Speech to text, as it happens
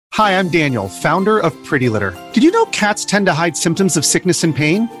Hi, I'm Daniel, founder of Pretty Litter. Did you know cats tend to hide symptoms of sickness and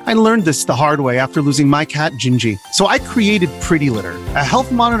pain? I learned this the hard way after losing my cat, Gingy. So I created Pretty Litter, a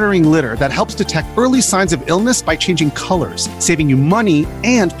health monitoring litter that helps detect early signs of illness by changing colors, saving you money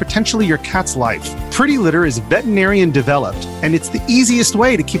and potentially your cat's life. Pretty Litter is veterinarian developed, and it's the easiest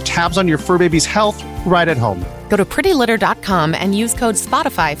way to keep tabs on your fur baby's health right at home. Go to prettylitter.com and use code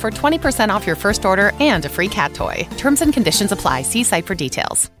SPOTIFY for 20% off your first order and a free cat toy. Terms and conditions apply. See site for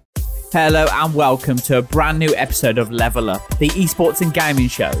details. Hello and welcome to a brand new episode of Level Up, the esports and gaming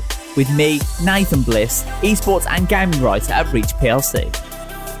show, with me, Nathan Bliss, esports and gaming writer at Reach PLC.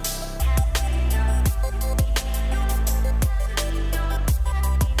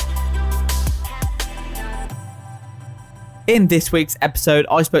 In this week's episode,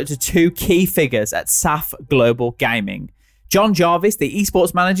 I spoke to two key figures at SAF Global Gaming, John Jarvis, the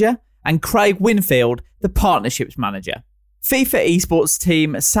esports manager, and Craig Winfield, the partnerships manager. FIFA esports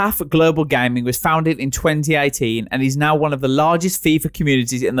team SAF Global Gaming was founded in 2018 and is now one of the largest FIFA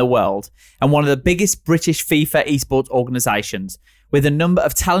communities in the world and one of the biggest British FIFA esports organisations, with a number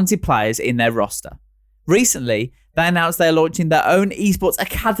of talented players in their roster. Recently, they announced they're launching their own esports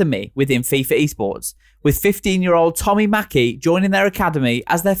academy within FIFA esports, with 15-year-old Tommy Mackie joining their academy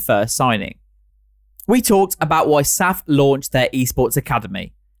as their first signing. We talked about why SAF launched their esports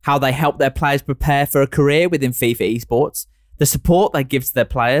academy, how they help their players prepare for a career within FIFA esports, the support they give to their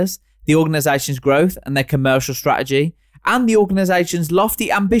players, the organisation's growth and their commercial strategy, and the organisation's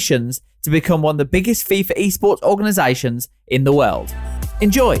lofty ambitions to become one of the biggest FIFA esports organisations in the world.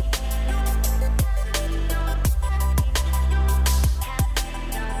 Enjoy!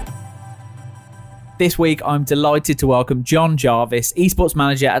 This week, I'm delighted to welcome John Jarvis, esports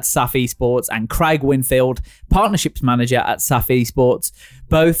manager at SAF Esports, and Craig Winfield, partnerships manager at SAF Esports.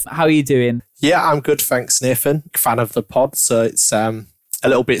 Both, how are you doing? Yeah, I'm good, thanks, Nathan. Fan of the pod, so it's a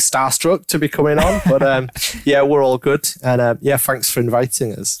little bit starstruck to be coming on, but yeah, we're all good. And yeah, thanks for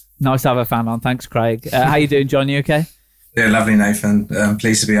inviting us. Nice to have a fan on. Thanks, Craig. How you doing, John? You okay? Yeah, lovely, Nathan.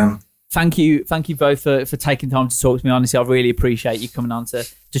 Pleased to be on. Thank you both for taking time to talk to me. Honestly, I really appreciate you coming on to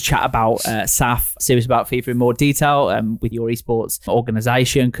chat about SAF, serious about FIFA in more detail with your esports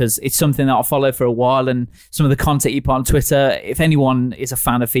organisation, because it's something that I'll follow for a while, and some of the content you put on Twitter, if anyone is a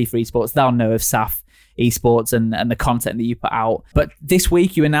fan of FIFA esports, they'll know of SAF esports and the content that you put out. But this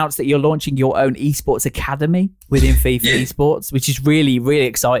week you announced that you're launching your own esports academy within FIFA esports, which is really, really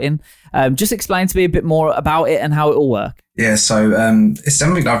exciting. Just explain to me a bit more about it and how it will work. Yeah, so it's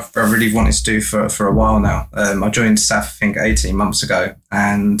something I've really wanted to do for a while now. I joined SAF, I think, 18 months ago,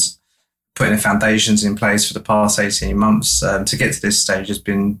 and putting the foundations in place for the past 18 months to get to this stage has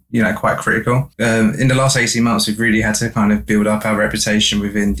been, quite critical. In the last 18 months, we've really had to kind of build up our reputation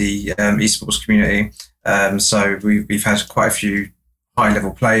within the esports community. So we've had quite a few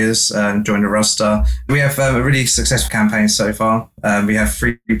high-level players join the roster. We have a really successful campaign so far. We have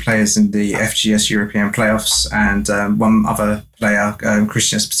 3 players in the FGS European playoffs and one other player,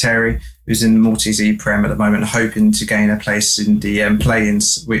 Christian Spiteri, who's in the Maltese E-Prem at the moment, hoping to gain a place in the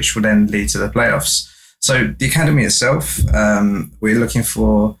play-ins, which will then lead to the playoffs. So the academy itself, we're looking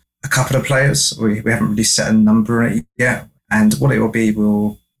for a couple of players. We haven't really set a number on it yet. And what it will be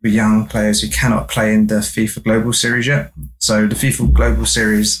young players who cannot play in the FIFA Global Series yet. So the FIFA Global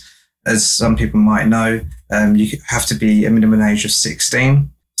Series, as some people might know, you have to be a minimum age of 16.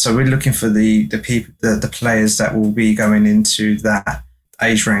 So we're looking for the players that will be going into that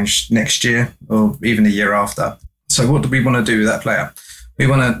age range next year or even the year after. So what do we want to do with that player? We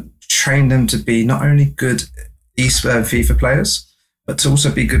want to train them to be not only good FIFA players, but to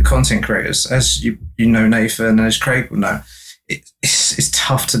also be good content creators. As you know, Nathan, and as Craig will know, it's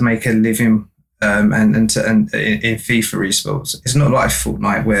tough to make a living and in FIFA esports. It's not like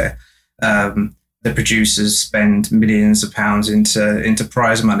Fortnite where the producers spend millions of pounds into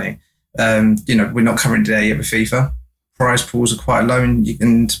prize money. We're not currently there yet with FIFA. Prize pools are quite low,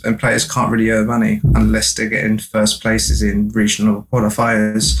 and players can't really earn money unless they're getting first places in regional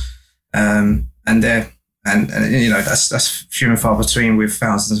qualifiers. That's few and far between, with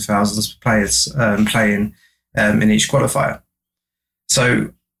thousands and thousands of players playing in each qualifier.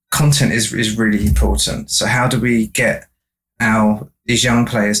 So content is really important. So how do we get these young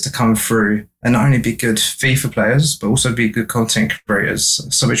players to come through and not only be good FIFA players, but also be good content creators?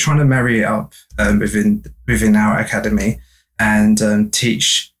 So we're trying to marry it up within our academy and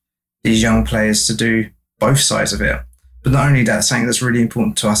teach these young players to do both sides of it. But not only that, something that's really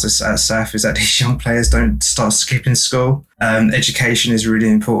important to us at SAF is that these young players don't start skipping school. Education is really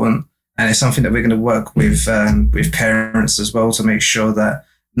important. And it's something that we're going to work with parents as well to make sure that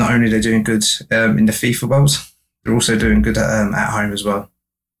not only they're doing good in the FIFA world, they're also doing good at home as well.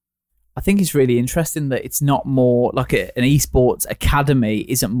 I think it's really interesting that it's not more like an esports academy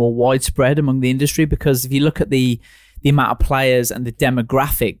isn't more widespread among the industry, because if you look at the amount of players and the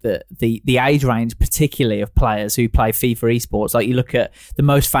demographic, that the age range particularly of players who play FIFA esports, like you look at the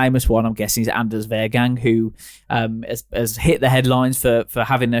most famous one, I'm guessing, is Anders Vergang, who has hit the headlines for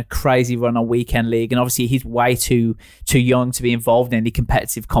having a crazy run on Weekend League, and obviously he's way too young to be involved in any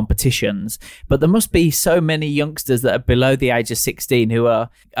competitive competitions. But there must be so many youngsters that are below the age of 16 who are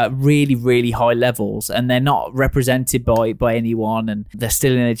at really, really high levels, and they're not represented by anyone, and they're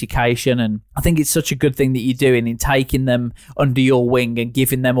still in education. And I think it's such a good thing that you're doing in taking them under your wing and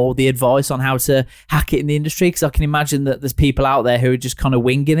giving them all the advice on how to hack it in the industry, because I can imagine that there's people out there who are just kind of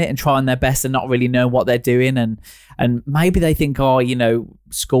winging it and trying their best and not really know what they're doing, and maybe they think,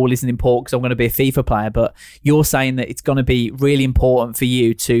 school isn't important because I'm going to be a FIFA player. But you're saying that it's going to be really important for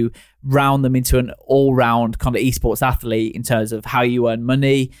you to round them into an all-round kind of esports athlete in terms of how you earn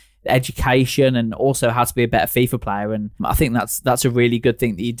money, education, and also how to be a better FIFA player. And I think that's a really good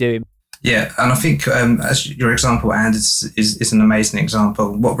thing that you're doing. Yeah, and I think as your example, Anders, is an amazing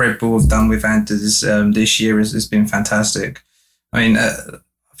example. What Red Bull have done with Anders this year has been fantastic. I mean, I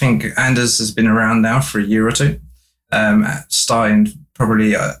think Anders has been around now for a year or two, starting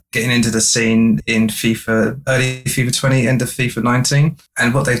probably getting into the scene in FIFA, early FIFA 20, end of FIFA 19.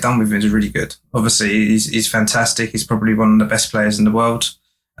 And what they've done with him is really good. Obviously, he's fantastic. He's probably one of the best players in the world.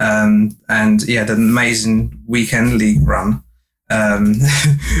 And he had an amazing Weekend League run.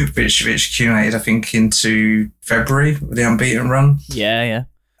 Which accumulated, I think, into February with the unbeaten run. Yeah.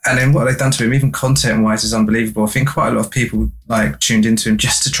 And then what they've done to him, even content-wise, is unbelievable. I think quite a lot of people tuned into him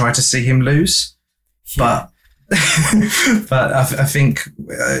just to try to see him lose. Yeah. But I think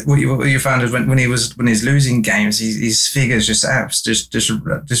what you found is when he's losing games, his figures just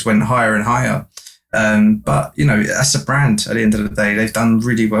went higher and higher. But that's a brand. At the end of the day, they've done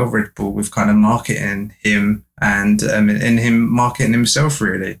really well, Red Bull, with kind of marketing him and him marketing himself,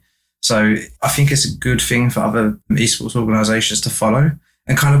 really. So I think it's a good thing for other esports organisations to follow.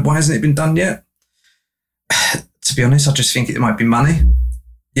 And kind of, why hasn't it been done yet? To be honest, I just think it might be money.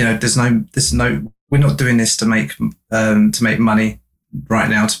 There's no. We're not doing this to make money right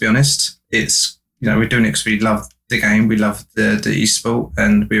now. To be honest, it's we're doing it because we love the game, we love the esport,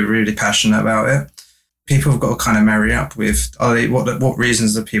 and we're really passionate about it. People have got to kind of marry up with what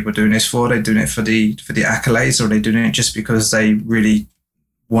reasons are people doing this for? Are they doing it for the accolades, or are they doing it just because they really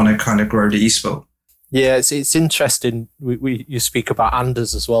want to kind of grow the esport? Yeah, it's interesting. You speak about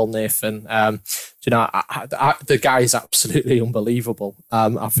Anders as well, Nathan. The guy is absolutely unbelievable.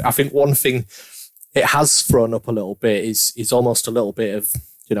 I think one thing it has thrown up a little bit is almost a little bit of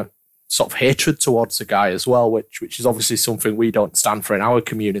sort of hatred towards the guy as well, which is obviously something we don't stand for in our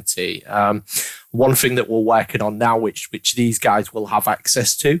community. One thing that we're working on now, which these guys will have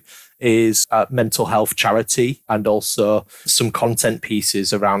access to, is mental health charity, and also some content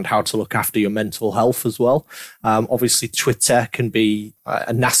pieces around how to look after your mental health as well. Obviously, Twitter can be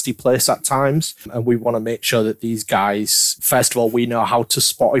a nasty place at times, and we want to make sure that these guys, first of all, we know how to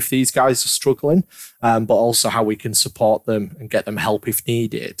spot if these guys are struggling, but also how we can support them and get them help if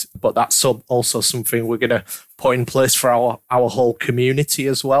needed. But that's also something we're going to put in place for our whole community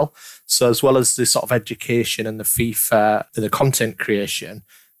as well. So as well as the sort of education and the FIFA, the content creation,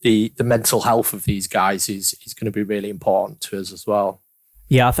 the mental health of these guys is going to be really important to us as well.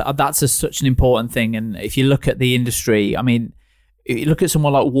 Yeah, that's such an important thing. And if you look at the industry, I mean, you look at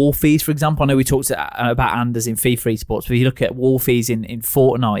someone like Wolfies, for example. I know we talked about Anders in FIFA esports, but if you look at Wolfies in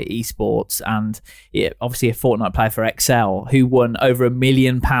Fortnite esports, and obviously a Fortnite player for Excel who won over £1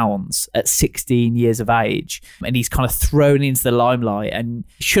 million at 16 years of age, and he's kind of thrown into the limelight, and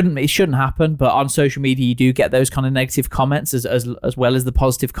it shouldn't happen. But on social media, you do get those kind of negative comments as well as the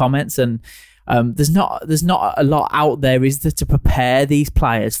positive comments, and there's not a lot out there, is there, to prepare these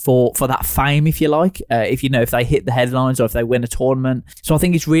players for that fame, if you like, if they hit the headlines or if they win a tournament. So I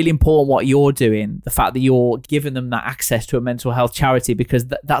think it's really important what you're doing, the fact that you're giving them that access to a mental health charity, because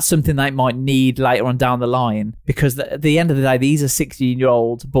that's something they might need later on down the line, because at the end of the day, these are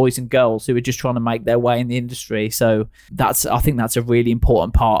 16-year-old boys and girls who are just trying to make their way in the industry. So I think that's a really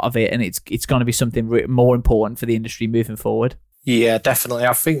important part of it, and it's going to be something more important for the industry moving forward. Yeah, definitely.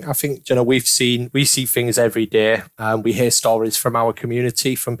 I think we see things every day. We hear stories from our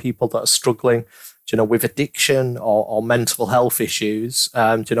community, from people that are struggling, with addiction or mental health issues.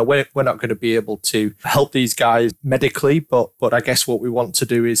 We're not going to be able to help these guys medically, but I guess what we want to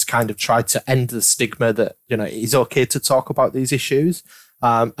do is kind of try to end the stigma that it is okay to talk about these issues.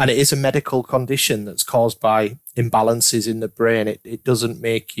 And it is a medical condition that's caused by imbalances in the brain. It doesn't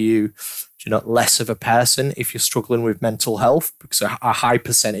make you, less of a person if you're struggling with mental health, because a high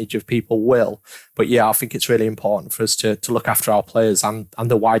percentage of people will. But yeah, I think it's really important for us to look after our players and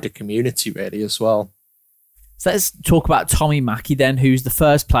the wider community really as well. So let's talk about Tommy Mackie then, who's the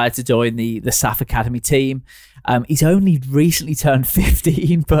first player to join the SAF Academy team. He's only recently turned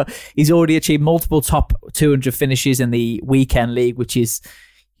 15, but he's already achieved multiple top 200 finishes in the weekend league, which is,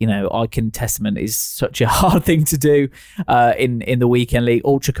 I can testament is such a hard thing to do in the weekend league,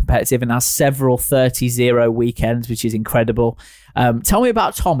 ultra competitive, and has several 30-0 weekends, which is incredible. Tell me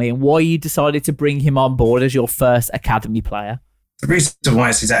about Tommy and why you decided to bring him on board as your first academy player. The reason why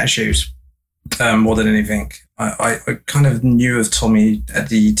is his attitude. More than anything, I kind of knew of Tommy at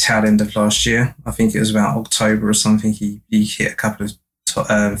the tail end of last year. I think it was about October or something. He hit a couple of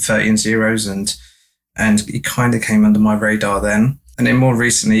 13-0s and he kind of came under my radar then. And then more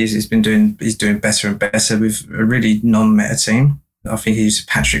recently, he's doing better and better with a really non-meta team. I think he's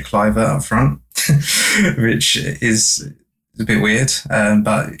Patrick Kluivert up front, which is a bit weird,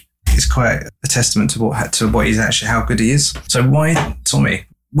 but it's quite a testament to what he's actually, how good he is. So why Tommy?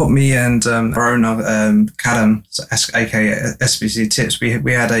 What me and our owner, Callum, aka SBC Tips,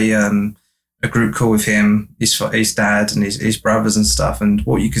 we had a group call with him, his dad and his brothers and stuff. And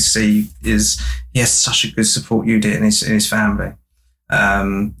what you could see is he has such a good support unit in his family.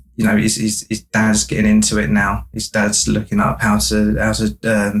 His dad's getting into it now. His dad's looking up how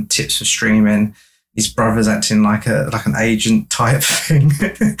to tips for streaming. His brother's acting like an agent type thing,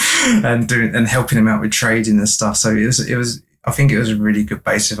 and helping him out with trading and stuff. So it was. I think it was a really good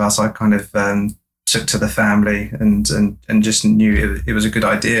base of us. I kind of took to the family and just knew it was a good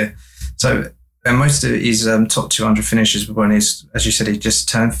idea. So, and most of his top 200 finishes were when as you said, he just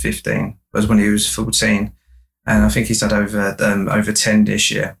turned 15, was when he was 14. And I think he's had over 10 this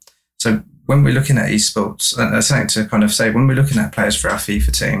year. So when we're looking at esports, and something to kind of say, when we're looking at players for our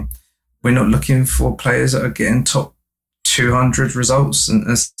FIFA team, we're not looking for players that are getting top 200 results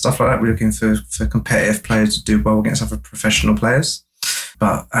and stuff like that. We're looking for competitive players to do well against other professional players.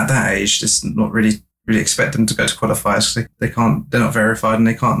 But at that age, just not really expect them to go to qualifiers because they're not verified and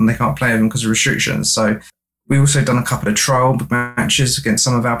they can't play them because of restrictions. So we also done a couple of trial matches against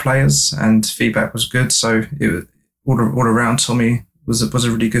some of our players and feedback was good. So it all around, Tommy was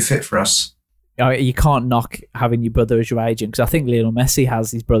a really good fit for us. You can't knock having your brother as your agent, because I think Lionel Messi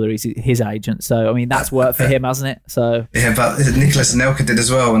has his brother as his agent. So, I mean, that's worked for him, hasn't it? So yeah, but Nicolas Anelka did as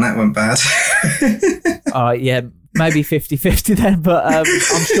well when that went bad. Yeah, maybe 50-50 then, but I'm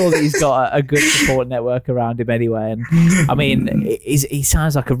sure that he's got a good support network around him anyway. And I mean, he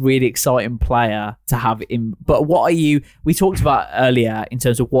sounds like a really exciting player to have him. But we talked about earlier in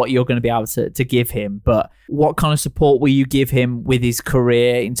terms of what you're going to be able to give him, but what kind of support will you give him with his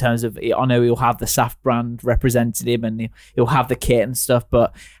career in terms of, I know he'll have the SAF brand represented him and he'll have the kit and stuff,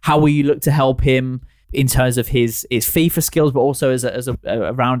 but how will you look to help him in terms of his FIFA skills, but also as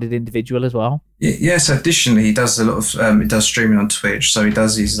a rounded individual as well? Yes, additionally, he does a lot of he does streaming on Twitch. So he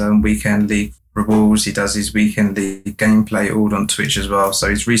does his weekend league rewards. He does his weekend league gameplay all on Twitch as well. So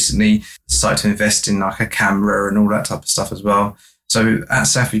he's recently started to invest in like a camera and all that type of stuff as well. So at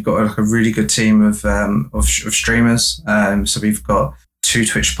SAF, we've got like a really good team of streamers. So we've got 2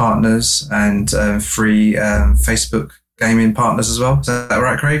 Twitch partners and 3 Facebook gaming partners as well. Is that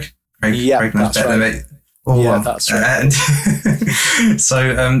right, Craig? Craig knows better than me. That's right. And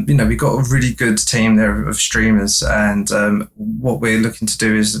so, we've got a really good team there of streamers, and what we're looking to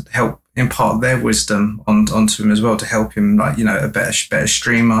do is help impart their wisdom onto him as well, to help him, a better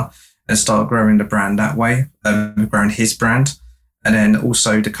streamer and start growing the brand that way, growing his brand. And then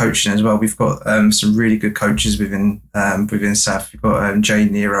also the coaching as well. We've got some really good coaches within SAF. We've got Jay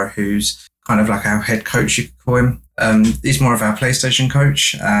Nero, who's kind of like our head coach, you could call him. He's more of our PlayStation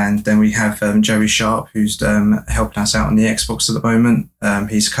coach. And then we have Joey Sharp, who's helping us out on the Xbox at the moment.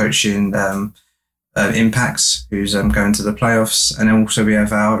 He's coaching Impacts, who's going to the playoffs. And then also we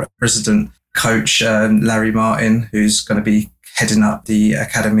have our resident coach, Larry Martin, who's going to be heading up the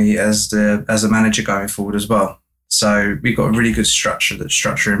academy as a manager going forward as well. So we've got a really good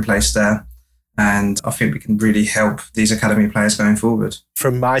structure in place there. And I think we can really help these academy players going forward.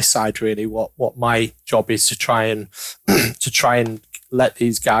 From my side, really, what my job is to try and let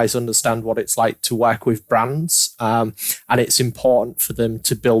these guys understand what it's like to work with brands. And it's important for them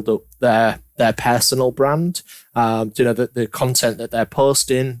to build up their personal brand. The content that they're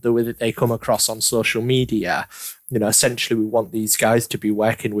posting, the way that they come across on social media. Essentially we want these guys to be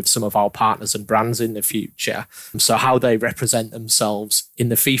working with some of our partners and brands in the future. So how they represent themselves in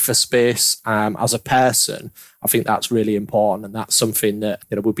the FIFA space as a person, I think that's really important. And that's something that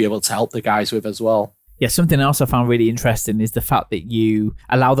we'll be able to help the guys with as well. Yeah, something else I found really interesting is the fact that you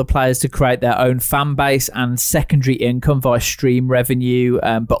allow the players to create their own fan base and secondary income via stream revenue,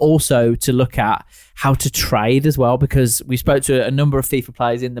 but also to look at how to trade as well, because we spoke to a number of FIFA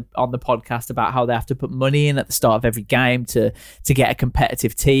players on the podcast about how they have to put money in at the start of every game to get a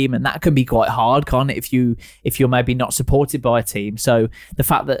competitive team, and that can be quite hard, can't it, if you're maybe not supported by a team. So the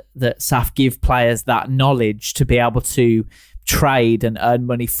fact that SAF give players that knowledge to be able to trade and earn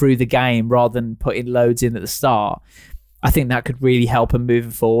money through the game rather than putting loads in at the start, I think that could really help them moving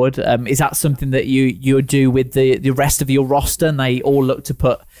forward. Is that something that you do with the rest of your roster, and they all look to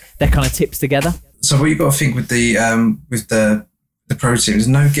put their kind of tips together? So what you've got to think with the pro team, there's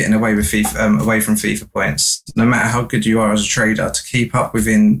no getting away with FIFA, away from FIFA points. No matter how good you are as a trader, to keep up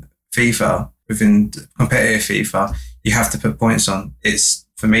within FIFA, within competitive FIFA, you have to put points on.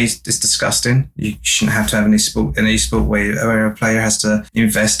 For me, it's disgusting. You shouldn't have to have an e-sport where a player has to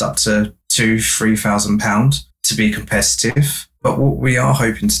invest up to £2,000-3,000 to be competitive. But what we are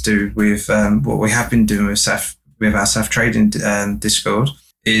hoping to do with what we have been doing with SAF, with our SAF trading Discord,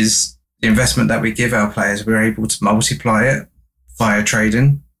 is the investment that we give our players, we're able to multiply it via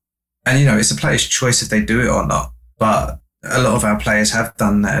trading. And, it's a player's choice if they do it or not. But a lot of our players have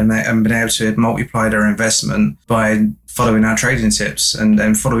done that and been able to multiply their investment by following our trading tips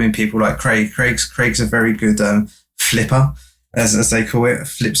and following people like Craig. Craig's a very good flipper, as they call it.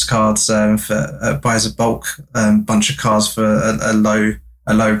 Flips cards, buys a bulk bunch of cards for a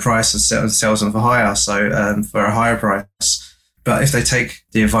low price and sells them for higher, so for a higher price. But if they take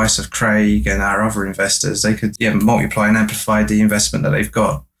the advice of Craig and our other investors, they could multiply and amplify the investment that they've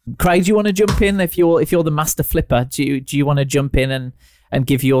got. Craig, do you want to jump in? If you're the master flipper, do you want to jump in and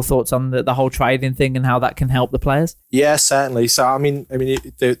give your thoughts on the whole trading thing and how that can help the players? Yeah, certainly. So I mean,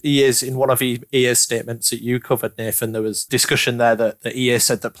 EA's, in one of EA's statements that you covered, Nathan, there was discussion there that the EA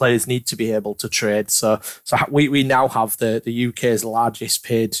said that players need to be able to trade. So we now have the UK's largest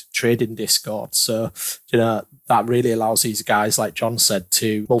paid trading Discord. So that really allows these guys, like John said,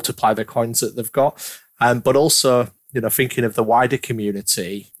 to multiply the coins that they've got, but also, thinking of the wider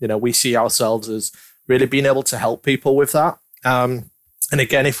community, we see ourselves as really being able to help people with that. And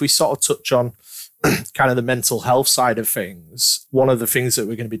again, if we sort of touch on kind of the mental health side of things, one of the things that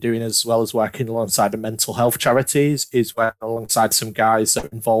we're going to be doing, as well as working alongside the mental health charities, is working alongside some guys that are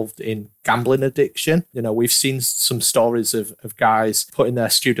involved in gambling addiction. We've seen some stories of guys putting their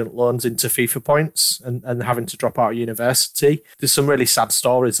student loans into FIFA points and having to drop out of university. There's some really sad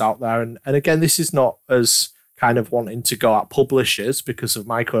stories out there. And again, this is not as kind of wanting to go at publishers because of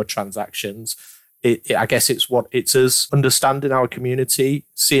microtransactions. I guess it's us understanding our community,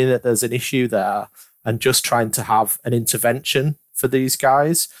 seeing that there's an issue there, and just trying to have an intervention for these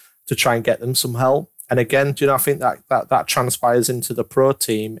guys to try and get them some help. And again, I think that transpires into the pro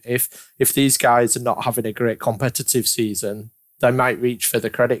team. If these guys are not having a great competitive season, they might reach for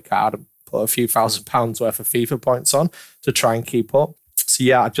the credit card and put a few £1,000s worth of FIFA points on to try and keep up. So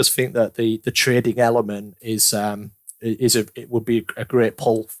yeah, I just think that the trading element it would be a great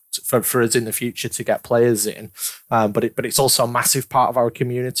pull for us in the future to get players in, but it's also a massive part of our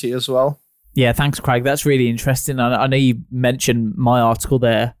community as well. Yeah, thanks, Craig. That's really interesting. I know you mentioned my article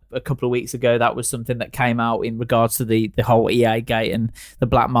there a couple of weeks ago. That was something that came out in regards to the whole EA gate and the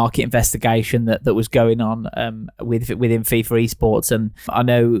black market investigation that was going on within FIFA esports. And I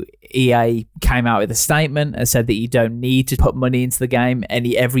know EA came out with a statement and said that you don't need to put money into the game.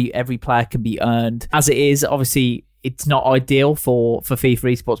 Every player can be earned. As it is, obviously, it's not ideal for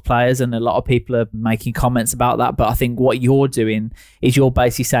FIFA esports players, and a lot of people are making comments about that. But I think what you're doing is you're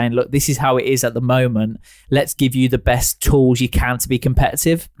basically saying, look, this is how it is at the moment. Let's give you the best tools you can to be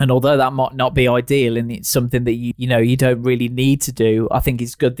competitive. And although that might not be ideal and it's something that you don't really need to do, I think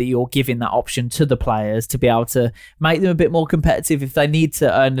it's good that you're giving that option to the players to be able to make them a bit more competitive. If they need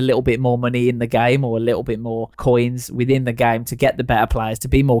to earn a little bit more money in the game or a little bit more coins within the game to get the better players to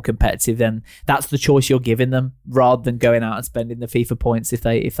be more competitive, then that's the choice you're giving them, rather than going out and spending the FIFA points if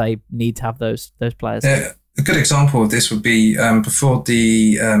they need to have those players. Yeah, a good example of this would be before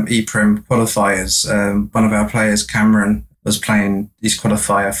the EPREM qualifiers, one of our players, Cameron, was playing his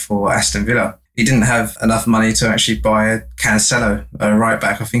qualifier for Aston Villa. he didn't have enough money to actually buy a Cancelo, a right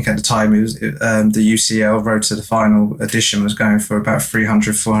back. I think at the time it was the UCL Road to the Final edition was going for about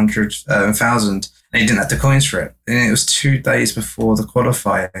 400,000. And he didn't have the coins for it. And it was 2 days before the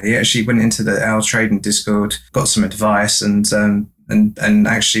qualifier. He actually went into the Our Trading Discord, got some advice, and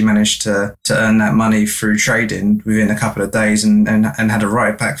actually managed to earn that money through trading within a couple of days, and had a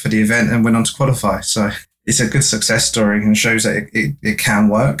right back for the event and went on to qualify. So it's a good success story and shows that it can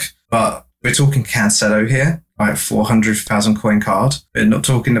work. But we're talking Cancelo here, like 400,000 coin card. We're not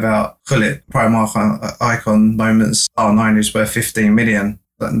talking about Gullit, Primark icon moments, R9 who's worth 15 million.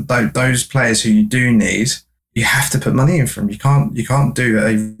 But those players who you do need, you have to put money in from. You can't do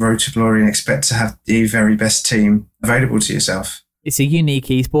a Road to Glory and expect to have the very best team available to yourself. It's a unique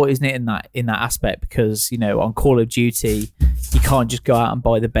esport, isn't it, in that aspect? Because, you know, on Call of Duty, you can't just go out and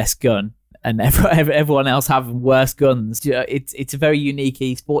buy the best gun and everyone else having worse guns. It's a very unique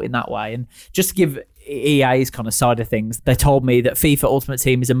esport in that way. And just to give EA's kind of side of things, they told me that FIFA Ultimate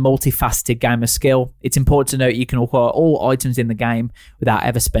Team is a multifaceted game of skill. It's important to note you can acquire all items in the game without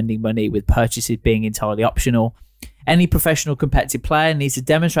ever spending money, with purchases being entirely optional. Any professional competitive player needs to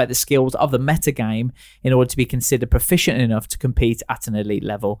demonstrate the skills of the metagame in order to be considered proficient enough to compete at an elite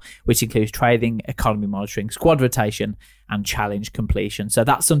level, which includes trading, economy monitoring, squad rotation, and challenge completion. So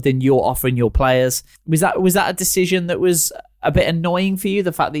that's something you're offering your players. Was that a decision that was a bit annoying for you,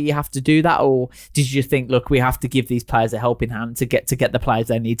 the fact that you have to do that, or did you think, look, we have to give these players a helping hand to get the players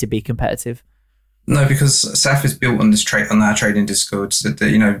they need to be competitive? No, because SAF is built on on our trading Discord. So that,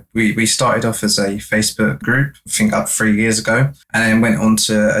 you know, we started off as a Facebook group, I think up 3 years ago, and then went on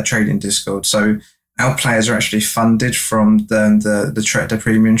to a trading Discord. So our players are actually funded from the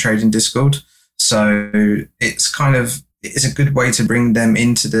premium trading Discord. So it's a good way to bring them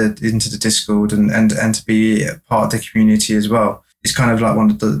into the Discord and to be a part of the community as well. It's kind of like one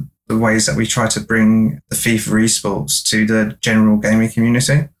of the ways that we try to bring the FIFA esports to the general gaming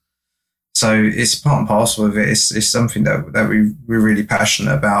community. So it's part and parcel of it. It's something that we're really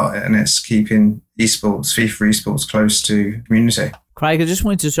passionate about, and it's keeping FIFA esports close to community. Craig, I just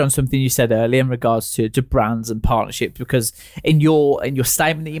wanted to touch on something you said earlier in regards to brands and partnerships, because in your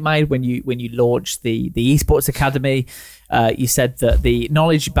statement that you made when you launched the Esports Academy, you said that the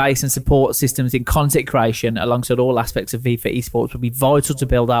knowledge base and support systems in content creation alongside all aspects of FIFA esports will be vital to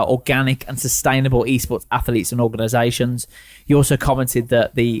build out organic and sustainable esports athletes and organisations. You also commented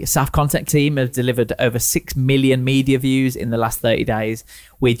that the SAF content team have delivered over 6 million media views in the last 30 days,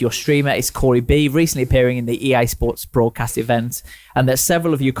 with your streamer is Corey B recently appearing in the EA Sports broadcast event, and that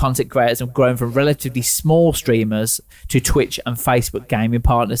several of your content creators have grown from relatively small streamers to Twitch and Facebook gaming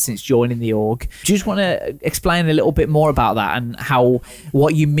partners since joining the org. Do you just want to explain a little bit more about that and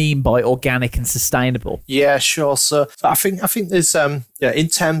what you mean by organic and sustainable? Yeah, sure. So I think there's in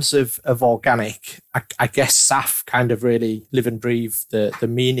terms of organic, I guess SAF kind of really live and breathe the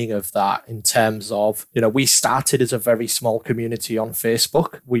meaning of that, in terms of, you know, we started as a very small community on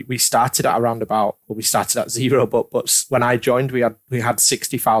Facebook. We started at we started at zero, but when I joined, we had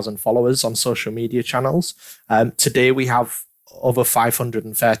 60,000 followers on social media channels. Today we have over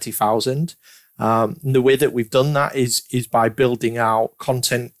 530,000. The way that we've done that is by building out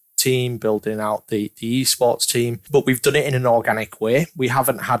content team, building out the esports team, but we've done it in an organic way. We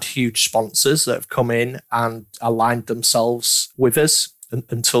haven't had huge sponsors that have come in and aligned themselves with us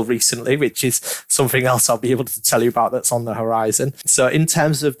until recently, which is something else I'll be able to tell you about that's on the horizon. So in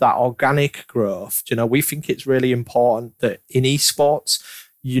terms of that organic growth, you know, we think it's really important that in esports,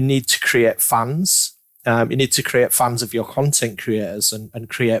 you need to create fans. You need to create fans of your content creators and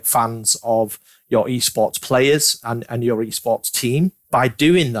create fans of your esports players and your esports team. By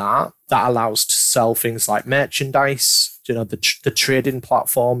doing that, that allows to sell things like merchandise. You know, the trading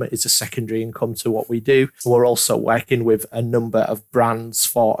platform is a secondary income to what we do. We're also working with a number of brands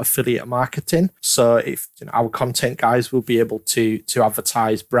for affiliate marketing. So if, you know, our content guys will be able to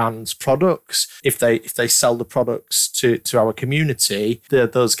advertise brands' products. If they sell the products to our community,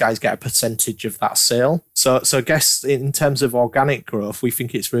 those guys get a percentage of that sale. So I guess in terms of organic growth, we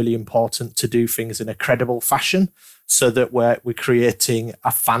think it's really important to do things in a credible fashion, so that we're creating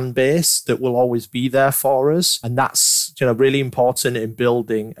a fan base that will always be there for us. And that's, you know, really important in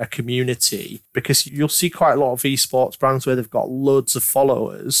building a community, because you'll see quite a lot of esports brands where they've got loads of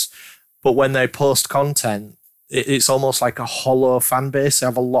followers, but when they post content, it's almost like a hollow fan base. They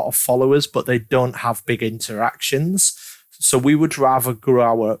have a lot of followers, but they don't have big interactions. So we would rather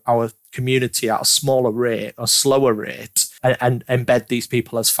grow our community at a smaller rate or slower rate and embed these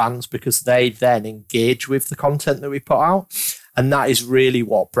people as fans, because they then engage with the content that we put out. And that is really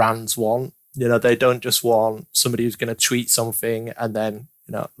what brands want. You know, they don't just want somebody who's going to tweet something and then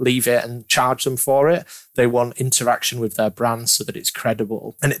leave it and charge them for it. They want interaction with their brand so that it's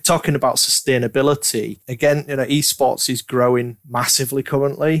credible. And talking about sustainability, again, esports is growing massively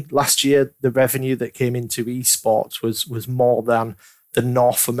currently. Last year, the revenue that came into esports was more than the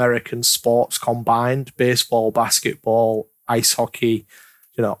North American sports combined: baseball, basketball, ice hockey,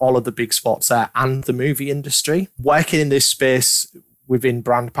 all of the big sports there, and the movie industry. Working in this space within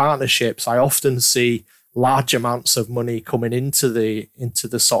brand partnerships, I often see large amounts of money coming into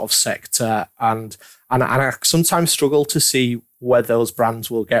the sort of sector, and I sometimes struggle to see where those brands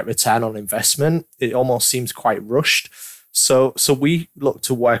will get return on investment. It almost seems quite rushed. So we look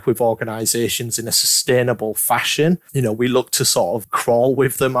to work with organizations in a sustainable fashion. We look to sort of crawl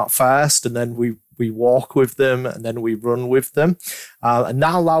with them at first, and then we walk with them, and then we run with them. And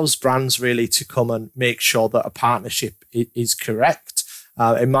that allows brands really to come and make sure that a partnership is correct.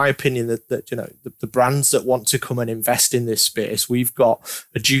 In my opinion, that the brands that want to come and invest in this space, we've got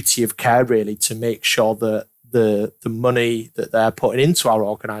a duty of care really to make sure that the money that they're putting into our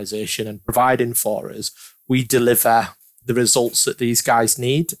organization and providing for us, we deliver the results that these guys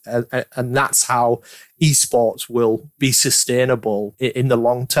need. And that's how esports will be sustainable in the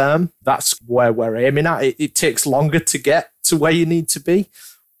long term. That's where we're aiming at. It takes longer to get to where you need to be.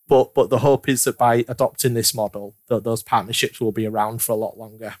 But the hope is that by adopting this model, those partnerships will be around for a lot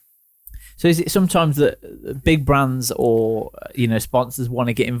longer. So is it sometimes that big brands or sponsors want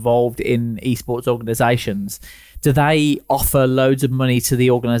to get involved in esports organizations? Do they offer loads of money to the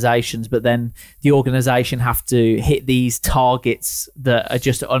organizations, but then the organization have to hit these targets that are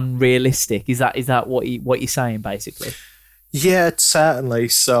just unrealistic? Is that what you're saying basically? Yeah, certainly.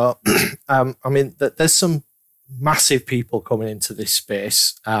 So, there's some massive people coming into this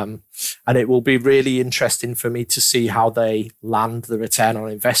space, and it will be really interesting for me to see how they land the return on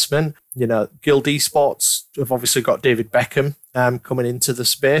investment. Guild Esports have obviously got David Beckham coming into the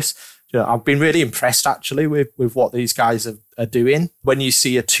space. I've been really impressed actually with what these guys are doing. When you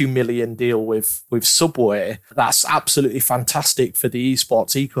see a $2 million deal with Subway, that's absolutely fantastic for the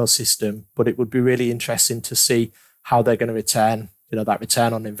esports ecosystem, but it would be really interesting to see how they're going to return that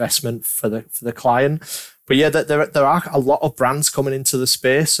return on investment for the client. But yeah, there are a lot of brands coming into the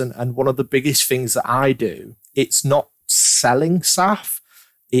space, and one of the biggest things that I do, it's not selling SAF,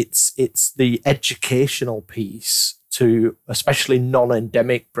 it's the educational piece to especially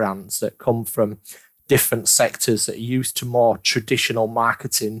non-endemic brands that come from different sectors that are used to more traditional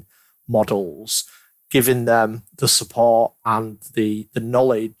marketing models, giving them the support and the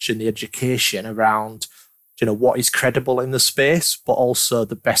knowledge and the education around what is credible in the space, but also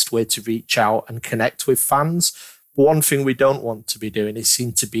the best way to reach out and connect with fans. But one thing we don't want to be doing is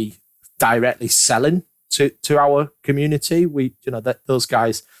seem to be directly selling to our community. Those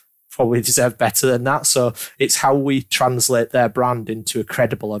guys probably deserve better than that. So it's how we translate their brand into a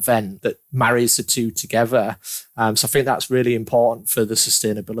credible event that marries the two together. So I think that's really important for the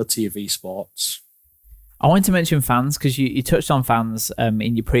sustainability of esports. I wanted to mention fans because you touched on fans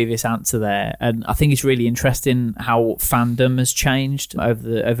in your previous answer there, and I think it's really interesting how fandom has changed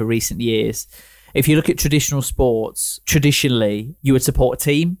over recent years. If you look at traditional sports, traditionally you would support a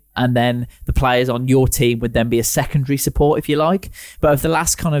team, and then the players on your team would then be a secondary support, if you like. But over the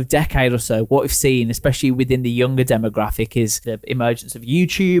last kind of decade or so, what we've seen, especially within the younger demographic, is the emergence of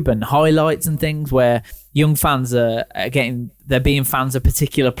YouTube and highlights and things where young fans they're being fans of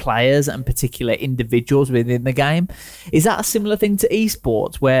particular players and particular individuals within the game. Is that a similar thing to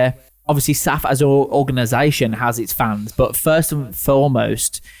esports, where obviously SAF as an organisation has its fans, but first and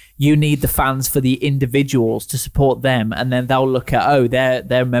foremost, you need the fans for the individuals to support them, and then they'll look at,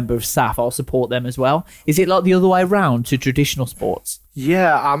 they're a member of SAF, I'll support them as well. Is it like the other way around to traditional sports?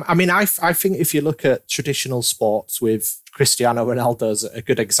 Yeah, I think if you look at traditional sports with Cristiano Ronaldo as a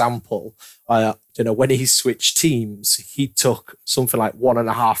good example, when he switched teams, he took something like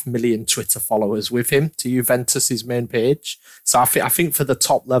 1.5 million Twitter followers with him to Juventus's main page. So I think for the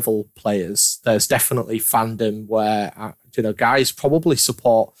top level players, there's definitely fandom where guys probably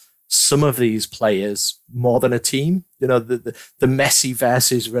support some of these players more than a team. The Messi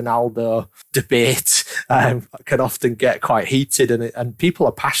versus Ronaldo debate can often get quite heated, and people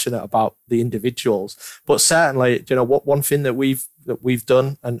are passionate about the individuals. But certainly, one thing that we've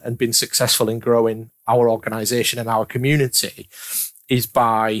done and been successful in growing our organization and our community is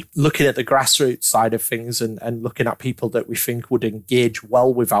by looking at the grassroots side of things and looking at people that we think would engage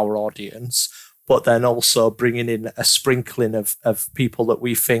well with our audience, but then also bringing in a sprinkling of people that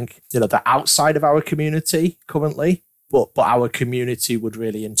we think, they're outside of our community currently, but our community would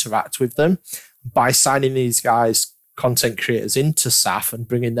really interact with them. By signing these guys, content creators, into SAF and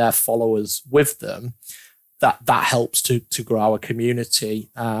bringing their followers with them, that helps to grow our community.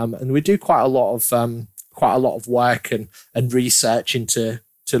 And we do quite a lot of work and research into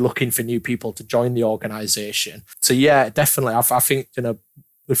looking for new people to join the organization. So yeah, definitely. I think,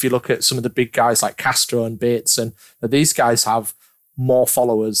 if you look at some of the big guys like Castro and Bates, and these guys have more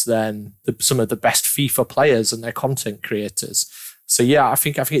followers than some of the best FIFA players and their content creators. So yeah, I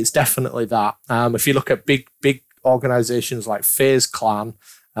think it's definitely that. If you look at big organizations like FaZe Clan,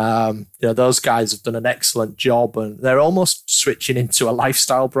 those guys have done an excellent job, and they're almost switching into a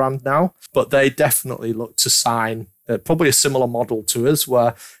lifestyle brand now, but they definitely look to sign probably a similar model to us,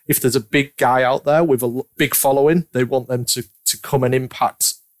 where if there's a big guy out there with a big following, they want them to come and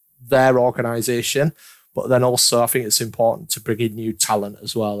impact their organization. But then also I think it's important to bring in new talent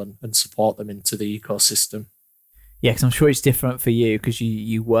as well and support them into the ecosystem. Yeah, because I'm sure it's different for you because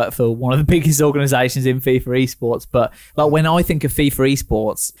you work for one of the biggest organisations in FIFA esports. But like when I think of FIFA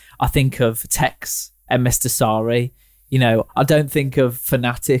esports, I think of Tex and Mr. Sari. I don't think of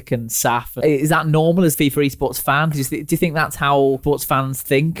Fnatic and Saf. Is that normal as FIFA esports fans? Do you think that's how sports fans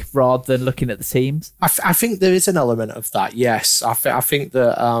think rather than looking at the teams? I think there is an element of that, yes. I think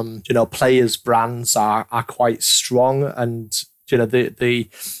that, players' brands are quite strong. And,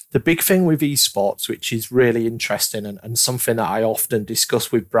 the big thing with esports, which is really interesting and something that I often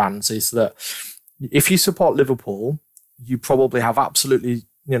discuss with brands, is that if you support Liverpool, you probably have absolutely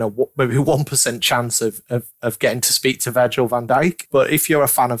maybe 1% chance of getting to speak to Virgil van Dijk. But if you're a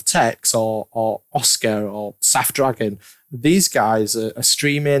fan of Tex or Oscar or Saf Dragon, these guys are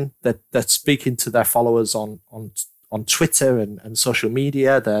streaming, they're speaking to their followers on Twitter and social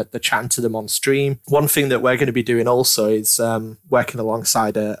media, they're chatting to them on stream. One thing that we're going to be doing also is working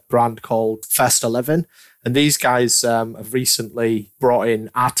alongside a brand called First 11. And these guys have recently brought in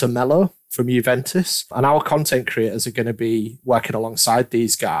Arthur Melo from Juventus. And our content creators are going to be working alongside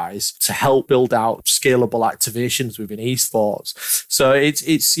these guys to help build out scalable activations within esports. So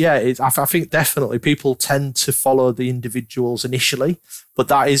I think definitely people tend to follow the individuals initially, but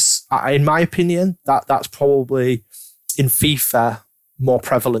that is, in my opinion, that's probably in FIFA more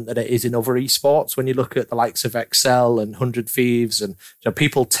prevalent than it is in other esports. When you look at the likes of Excel and 100 Thieves, and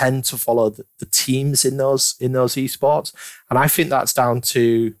people tend to follow the teams in those esports. And I think that's down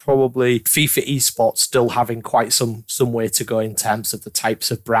to probably FIFA esports still having quite some way to go in terms of the types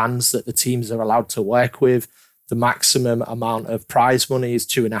of brands that the teams are allowed to work with. The maximum amount of prize money is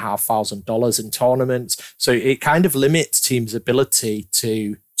 $2,500 in tournaments. So it kind of limits teams' ability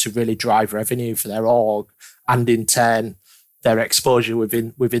to really drive revenue for their org, and in turn, their exposure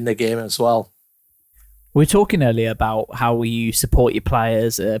within the game as well. We were talking earlier about how you support your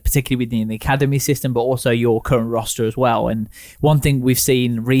players, particularly within the academy system, but also your current roster as well. And one thing we've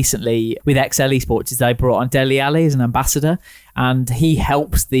seen recently with XL Esports is they brought on Dele Alli as an ambassador, and he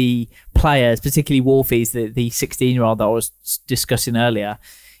helps the players, particularly Wolfies, the 16-year-old that I was discussing earlier.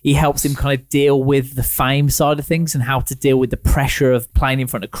 He helps him kind of deal with the fame side of things and how to deal with the pressure of playing in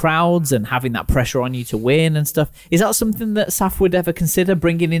front of crowds and having that pressure on you to win and stuff. Is that something that SAF would ever consider,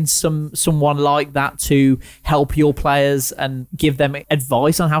 bringing in someone like that to help your players and give them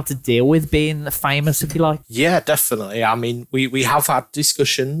advice on how to deal with being famous, if you like? Yeah, definitely. I mean, we have had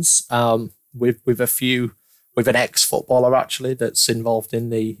discussions with an ex-footballer actually that's involved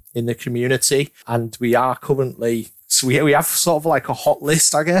in the community, and we are currently. So we have sort of like a hot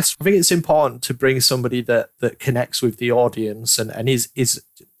list, I guess. I think it's important to bring somebody that connects with the audience and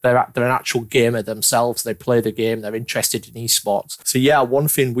they're an actual gamer themselves. They play the game. They're interested in esports. So yeah, one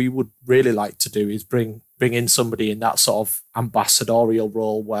thing we would really like to do is bring in somebody in that sort of ambassadorial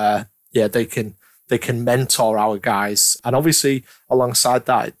role where they can mentor our guys. And obviously, alongside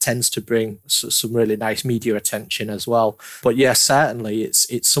that, it tends to bring some really nice media attention as well. But yeah, certainly,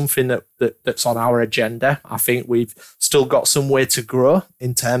 it's something that's on our agenda. I think we've still got some way to grow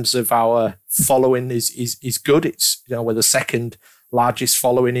in terms of our following is good. It's, we're the second largest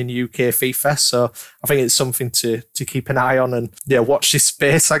following in UK FIFA. So I think it's something to keep an eye on and watch this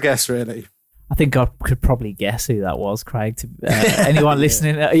space, I guess, really. I think I could probably guess who that was, Craig. Anyone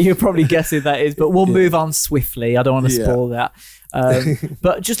listening, you probably guess who that is, but we'll move on swiftly. I don't want to spoil that.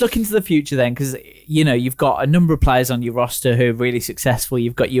 But just look into the future then, because, you've got a number of players on your roster who are really successful.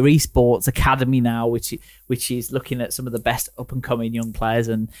 You've got your esports academy now, which is looking at some of the best up-and-coming young players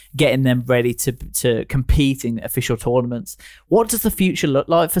and getting them ready to compete in official tournaments. What does the future look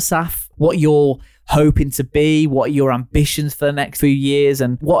like for SAF? What you're hoping to be? What are your ambitions for the next few years?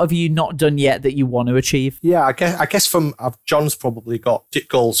 And what have you not done yet that you want to achieve? Yeah, I guess from John's probably got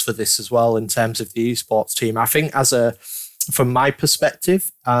goals for this as well in terms of the esports team. I think from my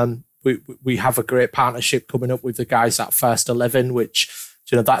perspective, we have a great partnership coming up with the guys at First 11, which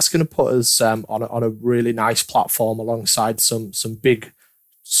that's going to put us on a really nice platform alongside some big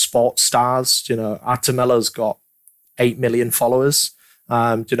sports stars. Artemella's got 8 million followers.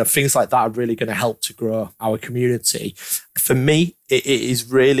 Things like that are really going to help to grow our community. For me, it is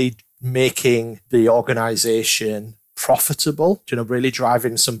really making the organization profitable, really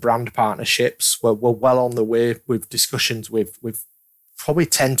driving some brand partnerships. We're well on the way with discussions with probably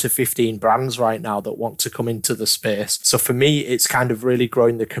 10 to 15 brands right now that want to come into the space. So for me, it's kind of really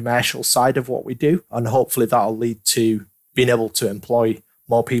growing the commercial side of what we do. And hopefully that'll lead to being able to employ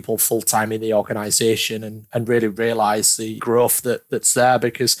more people full-time in the organization and really realize the growth that's there,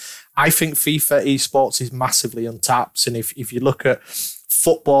 because I think FIFA esports is massively untapped. And if you look at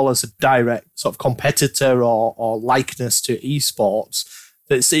football as a direct sort of competitor or likeness to esports,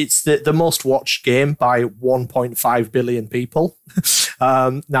 it's the most watched game by 1.5 billion people.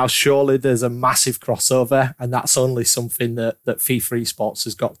 Now, surely there's a massive crossover, and that's only something that FIFA esports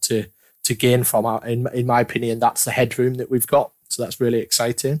has got to gain from. In my opinion, that's the headroom that we've got. So that's really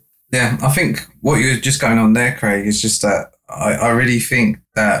exciting. Yeah, I think what you're just going on there, Craig, is just that I really think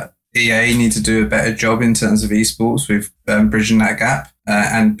that EA need to do a better job in terms of esports with bridging that gap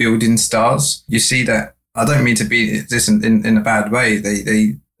and building stars. You see that, I don't mean to be this in a bad way.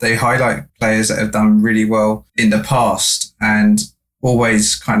 They highlight players that have done really well in the past and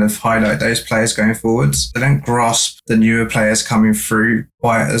always kind of highlight those players going forwards. They don't grasp the newer players coming through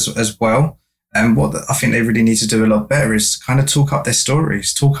quite as well. And what I think they really need to do a lot better is kind of talk up their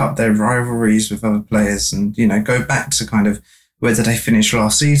stories, talk up their rivalries with other players, and go back to kind of where did they finish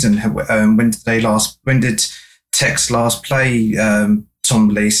last season? When did Tex last play Tom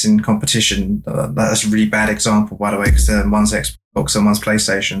Lees in competition? That's a really bad example, by the way, because one's Xbox and one's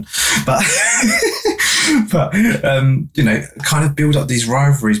PlayStation. But kind of build up these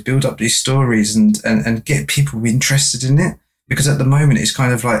rivalries, build up these stories, and get people interested in it. Because at the moment, it's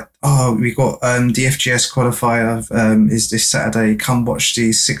kind of like, we got the FGS qualifier is this Saturday. Come watch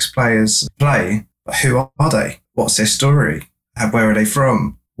these 6 players play. But who are they? What's their story? Where are they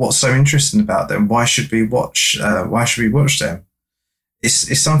from? What's so interesting about them? Why should we watch? Them?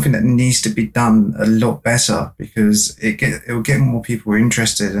 It's something that needs to be done a lot better, because it will get more people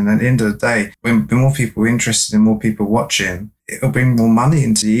interested. And at the end of the day, when more people are interested and more people watching, it'll bring more money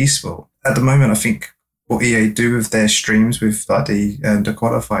into the esport. At the moment, I think what EA do with their streams, with like the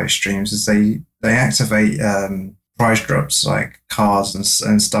qualifier streams, is they activate prize drops like cars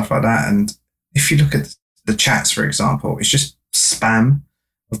and stuff like that. And if you look at the chats, for example, it's just spam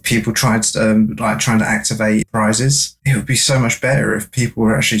of people trying to activate prizes. It would be so much better if people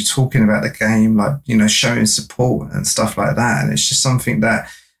were actually talking about the game, showing support and stuff like that. And it's just something that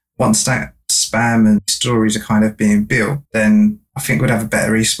once that spam and stories are kind of being built, then I think we'd have a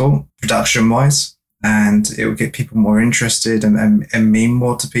better esport production wise. And it will get people more interested and mean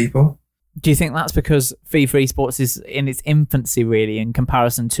more to people. Do you think that's because FIFA esports is in its infancy, really, in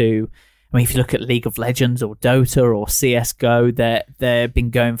comparison to, if you look at League of Legends or Dota or CSGO, they've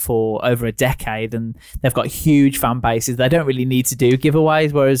been going for over a decade and they've got huge fan bases. They don't really need to do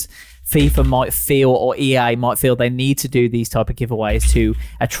giveaways, whereas FIFA might feel, or EA might feel, they need to do these type of giveaways to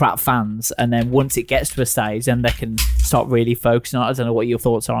attract fans. And then once it gets to a stage, then they can start really focusing on it. I don't know what your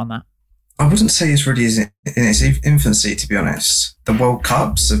thoughts are on that. I wouldn't say it's really in its infancy, to be honest. The World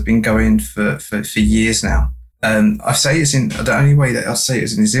Cups have been going for years now. I say the only way that I say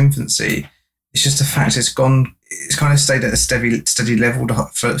it's in its infancy, it's just the fact it's kind of stayed at a steady level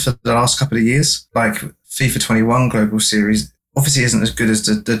for the last couple of years. Like FIFA 21 Global Series obviously isn't as good as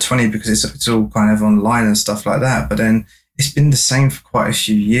the 20 because it's all kind of online and stuff like that. But then it's been the same for quite a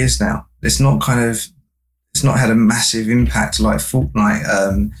few years now. It's not had a massive impact like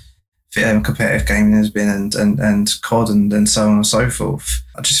Fortnite, competitive gaming has been, and COD and so on and so forth.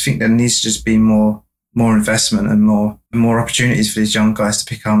 I just think there needs to just be more investment and more opportunities for these young guys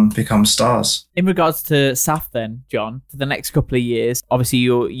to become stars. In regards to SAF then, John, for the next couple of years, obviously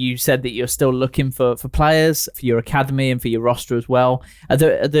you said that you're still looking for players for your academy and for your roster as well. Are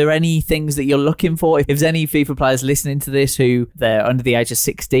there any things that you're looking for? If there's any FIFA players listening to this who they're under the age of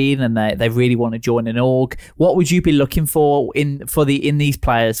 16 and they really want to join an org, what would you be looking for in these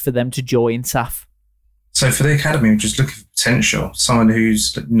players for them to join SAF? So for the academy, we're just looking for potential. Someone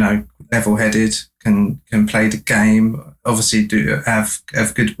who's level-headed, can play the game. Obviously, do have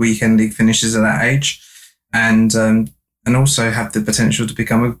good weekend league finishes at that age, and also have the potential to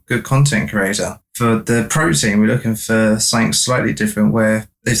become a good content creator. For the pro team, we're looking for something slightly different, where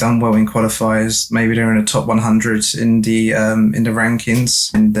they've done well in qualifiers. Maybe they're in the top 100 in the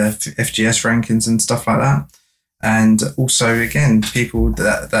rankings, in the FGS rankings and stuff like that. And also, again, people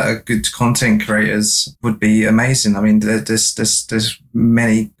that are good content creators would be amazing. I mean, there's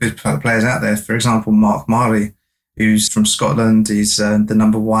many good players out there. For example, Mark Marley, who's from Scotland. He's the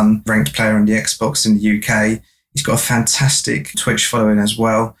number 1 ranked player on the Xbox in the UK. He's got a fantastic Twitch following as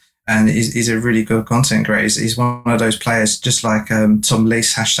well. And he's a really good content creator. He's one of those players, just like Tom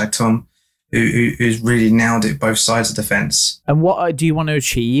Lees, #Tom, who's really nailed it both sides of the fence. And what do you want to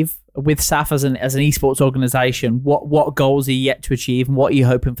achieve with SAF as an esports organisation? What goals are you yet to achieve, and what are you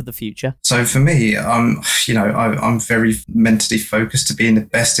hoping for the future? So for me, I'm very mentally focused to being the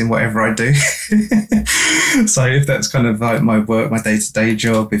best in whatever I do. So if that's kind of like my work, my day-to-day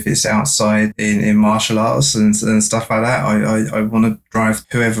job, if it's outside in martial arts and stuff like that, I want to drive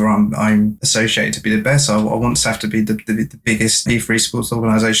whoever I'm associated to be the best. I want SAF to be the biggest FIFA esports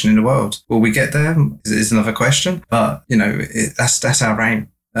organisation in the world. Will we get there? Is another question. But that's our aim.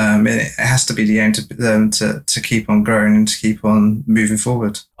 It has to be the aim to keep on growing and to keep on moving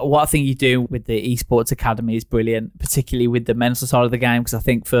forward. What I think you do with the Esports Academy is brilliant, particularly with the mental side of the game, because I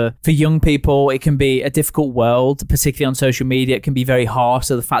think for young people, it can be a difficult world, particularly on social media. It can be very harsh.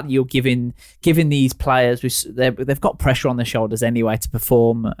 So the fact that you're giving these players, they've got pressure on their shoulders anyway to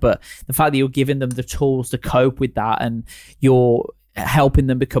perform, but the fact that you're giving them the tools to cope with that, and you're helping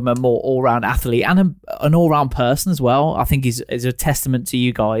them become a more all-round athlete and an all-round person as well, I think is a testament to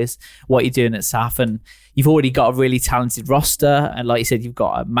you guys, what you're doing at SAF. And you've already got a really talented roster, and like you said, you've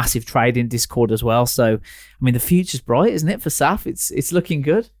got a massive trading Discord as well. So I mean, the future's bright, isn't it, for SAF? It's looking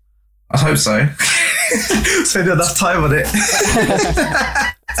good. I hope so. Spend enough time on it.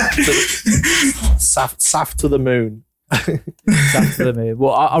 SAF to the moon.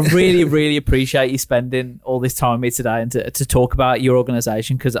 Well, I really, really appreciate you spending all this time here today and to talk about your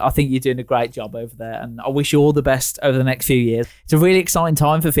organisation, because I think you're doing a great job over there, and I wish you all the best over the next few years. It's a really exciting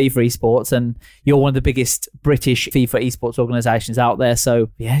time for FIFA esports, and you're one of the biggest British FIFA esports organisations out there. So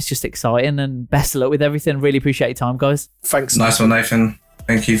yeah, it's just exciting, and best of luck with everything. Really appreciate your time, guys. Thanks. Nice one, Nathan.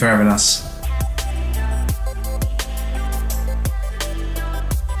 Thank you for having us.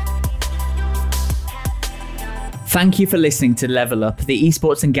 Thank you for listening to Level Up, the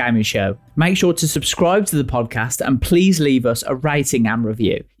esports and gaming show. Make sure to subscribe to the podcast and please leave us a rating and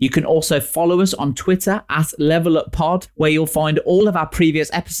review. You can also follow us on Twitter at Level Up Pod, where you'll find all of our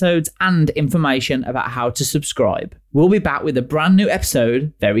previous episodes and information about how to subscribe. We'll be back with a brand new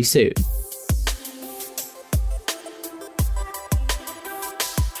episode very soon.